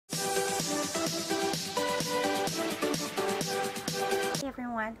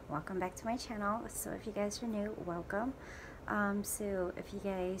everyone, welcome back to my channel. So if you guys are new, welcome. So if you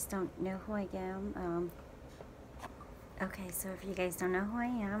guys don't know who I am, so if you guys don't know who I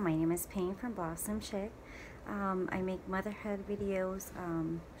am, my name is Payne from Blossom Chick. I make motherhood videos,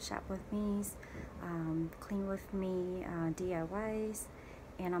 shop with me's, clean with me, DIYs,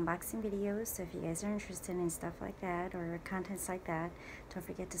 and unboxing videos. So if you guys are interested in stuff like that or contents like that, don't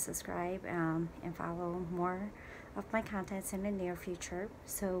forget to subscribe and follow more of my contents in the near future.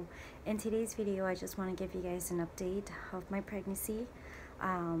 So in today's video, I just want to give you guys an update of my pregnancy.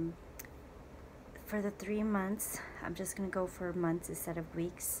 For the 3 months, I'm just going to go for months instead of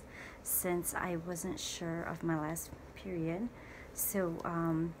weeks, since I wasn't sure of my last period. So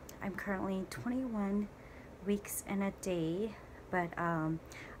I'm currently 21 weeks and a day, but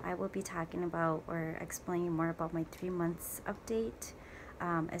I will be talking about or explaining more about my 3 months update,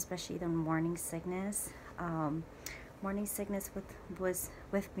 especially the morning sickness. Morning sickness with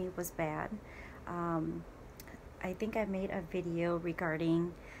me was bad. I think I made a video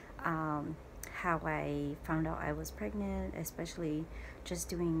regarding how I found out I was pregnant, especially just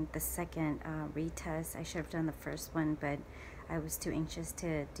doing the second retest. I should have done the first one, but I was too anxious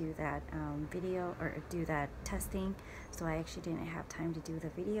to do that video or do that testing, so I actually didn't have time to do the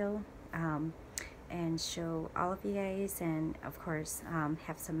video and show all of you guys, and of course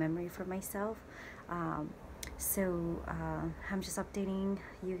have some memory for myself. So I'm just updating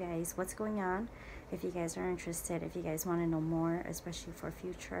you guys what's going on. If you guys are interested, if you guys want to know more, especially for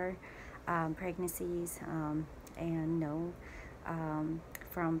future pregnancies, and know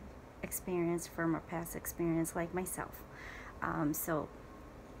from experience, from a past experience like myself. So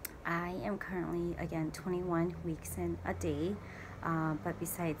I am currently, again, 21 weeks in a day, but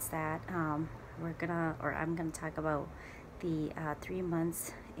besides that, I'm gonna talk about the 3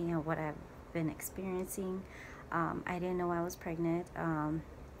 months and what I've been experiencing. I didn't know I was pregnant.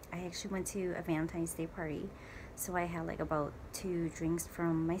 I actually went to a Valentine's Day party, so I had like about 2 drinks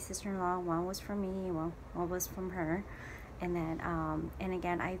from my sister-in-law. One was from me, one was from her. And then and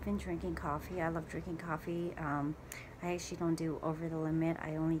again, I've been drinking coffee. I love drinking coffee. I actually don't do over the limit.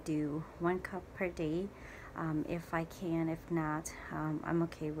 I only do 1 cup per day, if I can. If not, I'm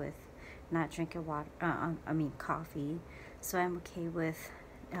okay with not drinking water, coffee. So I'm okay with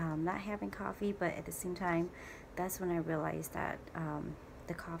not having coffee, but at the same time, that's when I realized that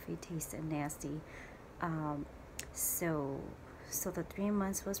the coffee tasted nasty. So the 3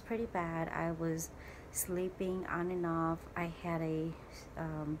 months was pretty bad. I was sleeping on and off. I had a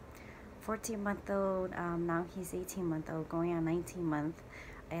 14-month-old. Now he's 18-month-old, going on 19-month.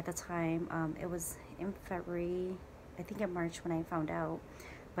 At the time, it was in February, I think in March when I found out.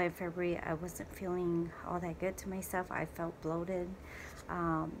 But in February, I wasn't feeling all that good to myself. I felt bloated.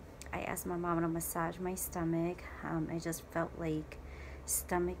 I asked my mom to massage my stomach. I just felt like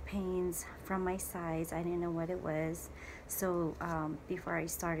stomach pains from my sides. I didn't know what it was. So before I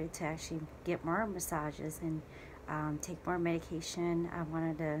started to actually get more massages and take more medication, I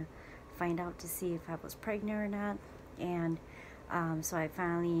wanted to find out to see if I was pregnant or not. And so I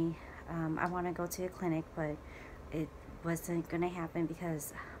finally, I want to go to a clinic, but it wasn't gonna happen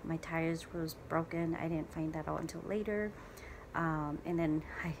because my tires was broken. I didn't find that out until later. And then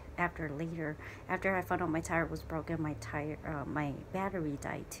after I found out my tire was broken, my battery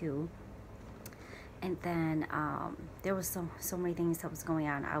died too. And then there was so many things that was going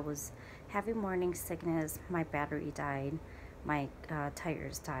on. I was having morning sickness, my battery died, my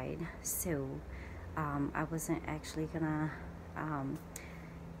tires died. So I wasn't actually gonna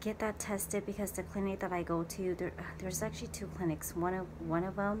get that tested because the clinic that I go to, there's actually 2 clinics. One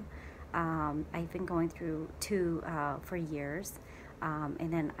of them, I've been going through 2 for years,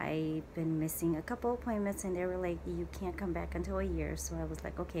 and then I've been missing a couple appointments, and they were like, you can't come back until a year. So I was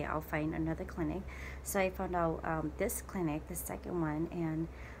like, okay, I'll find another clinic. So I found out this clinic, the second one, and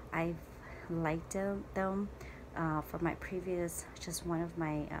I've liked them for my previous, just one of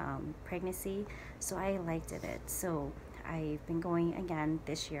my pregnancy, so I liked it. So I've been going again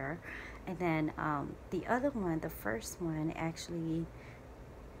this year. And then the other one, the first one, actually,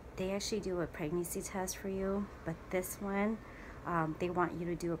 they actually do a pregnancy test for you, but this one, they want you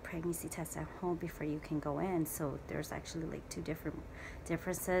to do a pregnancy test at home before you can go in. So there's actually like 2 different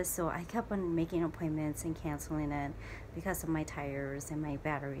differences. So I kept on making appointments and canceling it because of my tires and my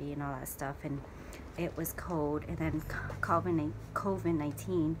battery and all that stuff, and it was cold. And then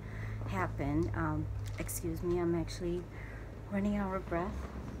COVID-19 happened. Excuse me, I'm actually running out of breath.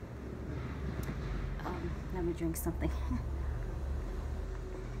 Let me drink something.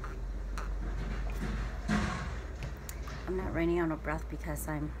 I'm not running out of breath because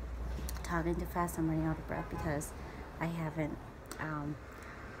I'm talking too fast. I'm running out of breath because I haven't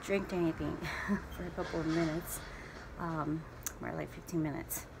drink anything for a couple of minutes, more like 15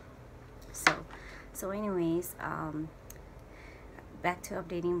 minutes. So anyways, back to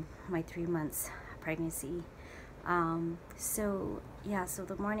updating my 3 months pregnancy. So yeah, so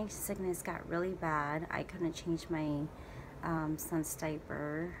the morning sickness got really bad. I couldn't change my son's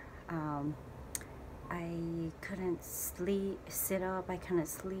diaper. I couldn't sit up. I couldn't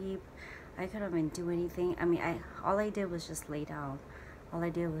sleep. I couldn't even do anything. I mean, all I did was just lay down. All I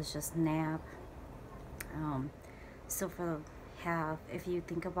did was just nap. So if you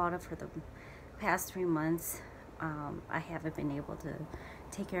think about it, for the past 3 months, I haven't been able to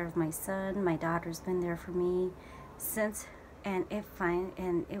take care of my son. My daughter's been there for me since, and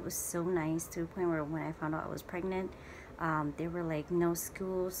it was so nice, to the point where when I found out I was pregnant, they were like, no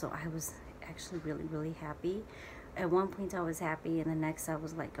school, so I was actually really happy. At one point I was happy, and the next I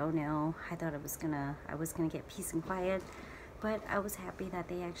was like, oh no, I thought I was gonna get peace and quiet. But I was happy that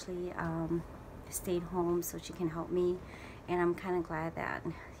they actually stayed home so she can help me, and I'm kind of glad that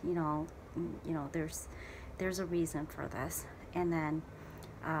you know there's a reason for this. And then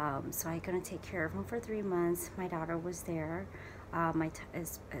so I couldn't take care of him for 3 months. My daughter was there.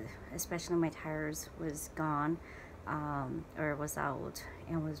 Especially my tires was gone, or was out,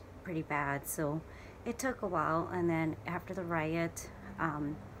 and was pretty bad. So it took a while. And then after the riot,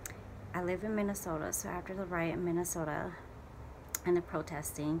 I live in Minnesota, so after the riot in Minnesota and the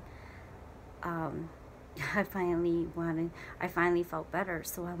protesting, I finally felt better,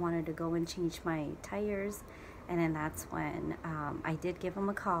 so I wanted to go and change my tires. And then that's when I did give them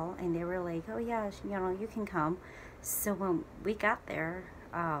a call, and they were like, oh yeah, you can come. So when we got there,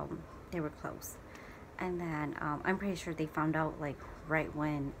 they were closed. And then I'm pretty sure they found out like right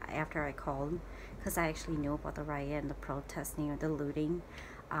after I called, because I actually knew about the riot and the protesting or the looting.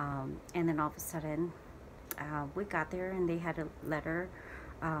 And then all of a sudden we got there, and they had a letter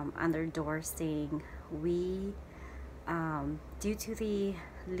on their door saying, we due to the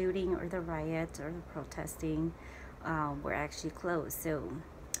looting or the riot or the protesting, we're actually closed. So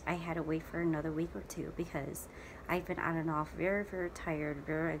I had to wait for another week or two, because I've been on and off, very tired,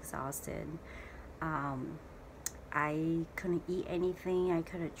 very exhausted. I couldn't eat anything. I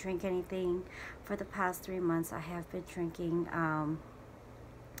couldn't drink anything. For the past 3 months, I have been drinking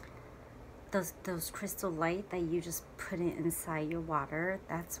those Crystal Light that you just put it inside your water.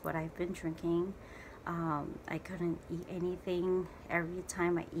 That's what I've been drinking. I couldn't eat anything. Every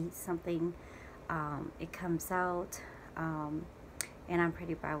time I eat something, it comes out. And I'm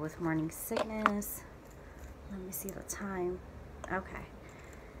pretty bad with morning sickness. Let me see the time. Okay.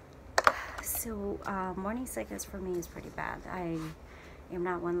 So morning sickness for me is pretty bad. I am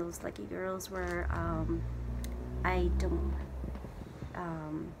not one of those lucky girls where I'm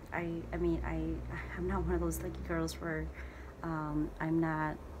not one of those lucky girls where I'm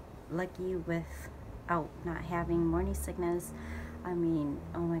not lucky without not having morning sickness. I mean,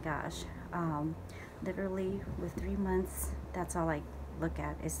 oh my gosh, literally with 3 months, that's all I look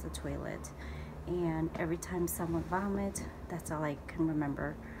at is the toilet. And every time someone vomits, that's all I can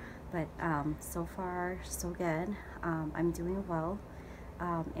remember. But so far so good. I'm doing well.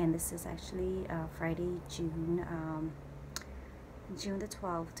 And this is actually Friday, June the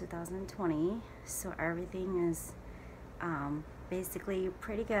 12th, 2020. So everything is basically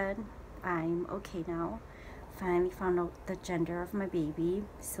pretty good. I'm okay now. Finally found out the gender of my baby,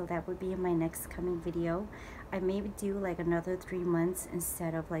 so that would be in my next coming video. I may do like another 3 months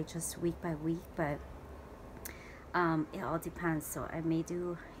instead of like just week by week, but it all depends. So I may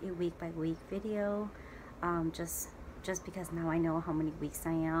do a week by week video, just because now I know how many weeks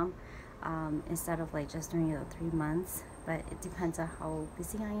I am, instead of like just doing the 3 months. But it depends on how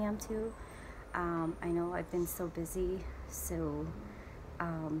busy I am too. I know I've been so busy, so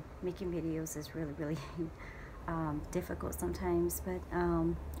making videos is really difficult sometimes, but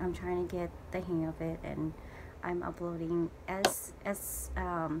I'm trying to get the hang of it, and I'm uploading as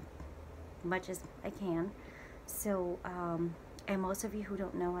much as I can. So and most of you who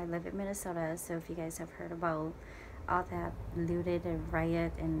don't know, I live in Minnesota, so if you guys have heard about all that looted and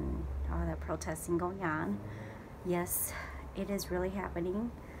riot and all that protesting going on, yes, it is really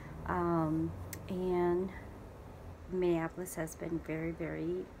happening. And Minneapolis has been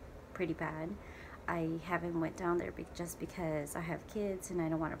very pretty bad. I haven't went down there just because I have kids and I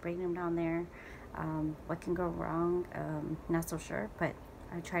don't want to bring them down there. What can go wrong? Not so sure, but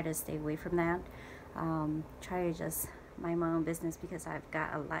I try to stay away from that. Try to just mind my own business, because I've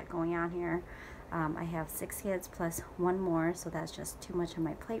got a lot going on here. I have 6 kids plus 1 more, so that's just too much on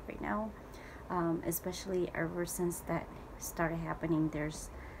my plate right now. Especially ever since that started happening, there's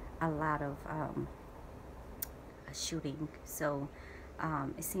a lot of shooting. So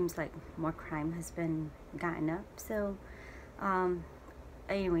it seems like more crime has been gotten up. So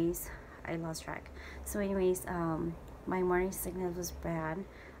anyways, I lost track. So anyways, my morning sickness was bad.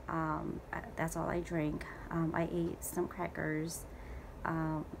 That's all I drank. I ate some crackers,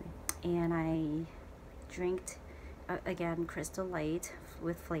 and I drank again Crystal Light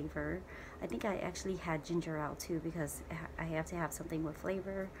with flavor. I think I actually had ginger ale too, because I have to have something with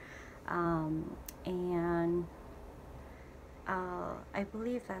flavor. And I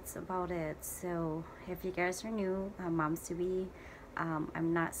believe that's about it. So if you guys are new, moms to be,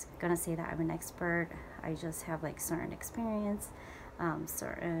 I'm not gonna say that I'm an expert. I just have like certain experience,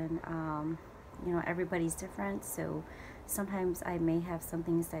 certain you know, everybody's different. So sometimes I may have some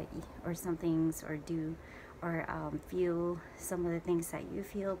things that or do or feel some of the things that you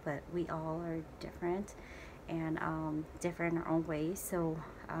feel, but we all are different and different in our own ways. So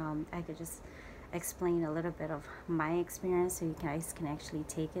I could just explain a little bit of my experience so you guys can actually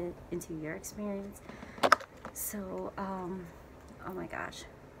take it into your experience. So oh my gosh,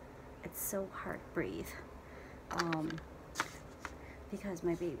 it's so hard to breathe because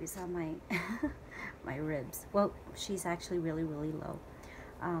my baby's on my my ribs. Well, she's actually really low.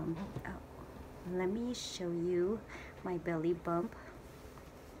 Let me show you my belly bump,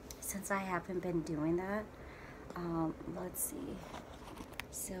 since I haven't been doing that. Let's see.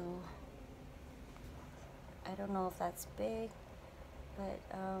 So I don't know if that's big, but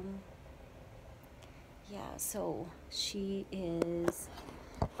yeah, so she is,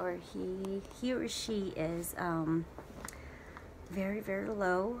 or he or she is very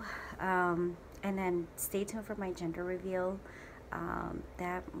low. And then stay tuned for my gender reveal.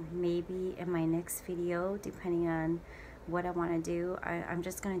 That may be in my next video, depending on what I want to do. I'm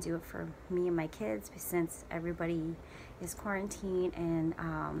just going to do it for me and my kids, since everybody is quarantined, and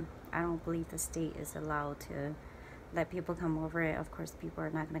I don't believe the state is allowed to let people come over it. Of course, people are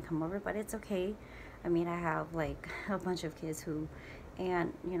not going to come over, but it's okay. I mean, I have like a bunch of kids who,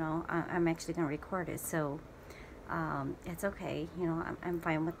 and you know, I'm actually going to record it, so it's okay, you know, I'm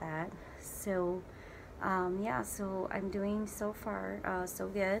fine with that. So yeah, so I'm doing so far so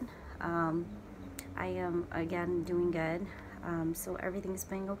good. I am again doing good. So everything's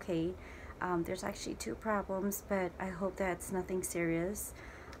been okay. There's actually 2 problems, but I hope that's nothing serious.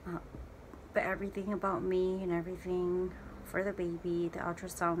 But everything about me and everything for the baby, the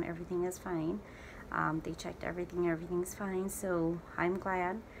ultrasound, everything is fine. They checked everything, everything's fine, so I'm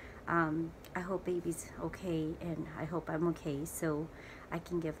glad. I hope baby's okay, and I hope I'm okay, so I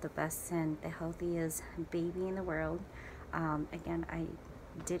can give the best and the healthiest baby in the world. Again, I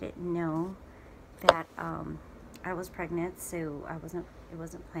didn't know that I was pregnant, so it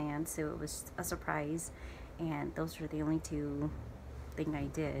wasn't planned, so it was a surprise. And those were the only 2 things I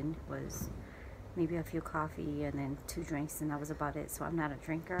did, was maybe a few coffee and then 2 drinks, and that was about it. So I'm not a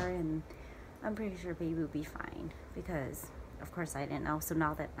drinker, and I'm pretty sure baby will be fine, because of course I didn't know. So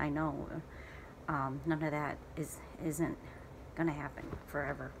now that I know, none of that isn't gonna happen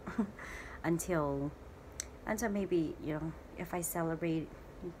forever until maybe, you know, if I celebrate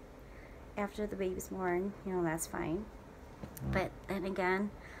after the baby's born, you know, that's fine. But then again,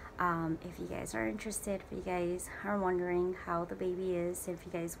 if you guys are interested, if you guys are wondering how the baby is, if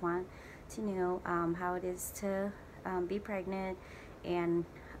you guys want to know how it is to be pregnant, and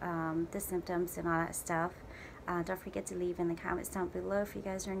the symptoms and all that stuff, don't forget to leave in the comments down below if you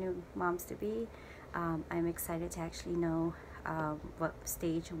guys are new moms to be. I'm excited to actually know what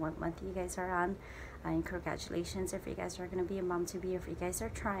stage and what month you guys are on. And congratulations if you guys are going to be a mom to be. If you guys are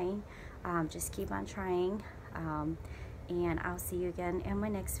trying, just keep on trying. And I'll see you again in my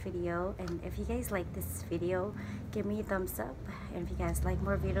next video. And if you guys like this video, give me a thumbs up. And if you guys like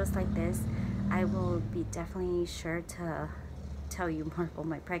more videos like this, I will be definitely sure to tell you more about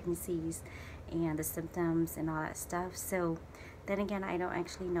my pregnancies and the symptoms and all that stuff. So then again, I don't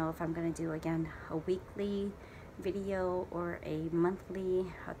actually know if I'm going to do again a weekly video or a monthly,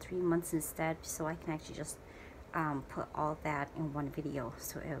 3 months instead, so I can actually just put all that in one video,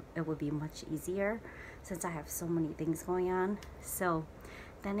 so it would be much easier since I have so many things going on. So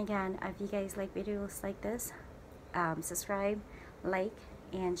then again, if you guys like videos like this, subscribe, like,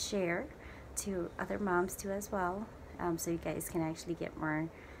 and share to other moms too as well, so you guys can actually get more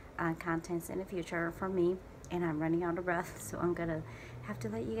contents in the future from me. And I'm running out of breath, so I'm gonna have to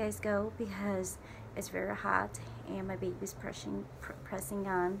let you guys go because it's very hot and my baby's pressing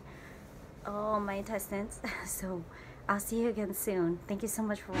on all my intestines. So I'll see you again soon. Thank you so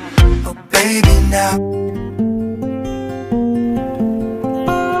much for watching. Oh, baby, now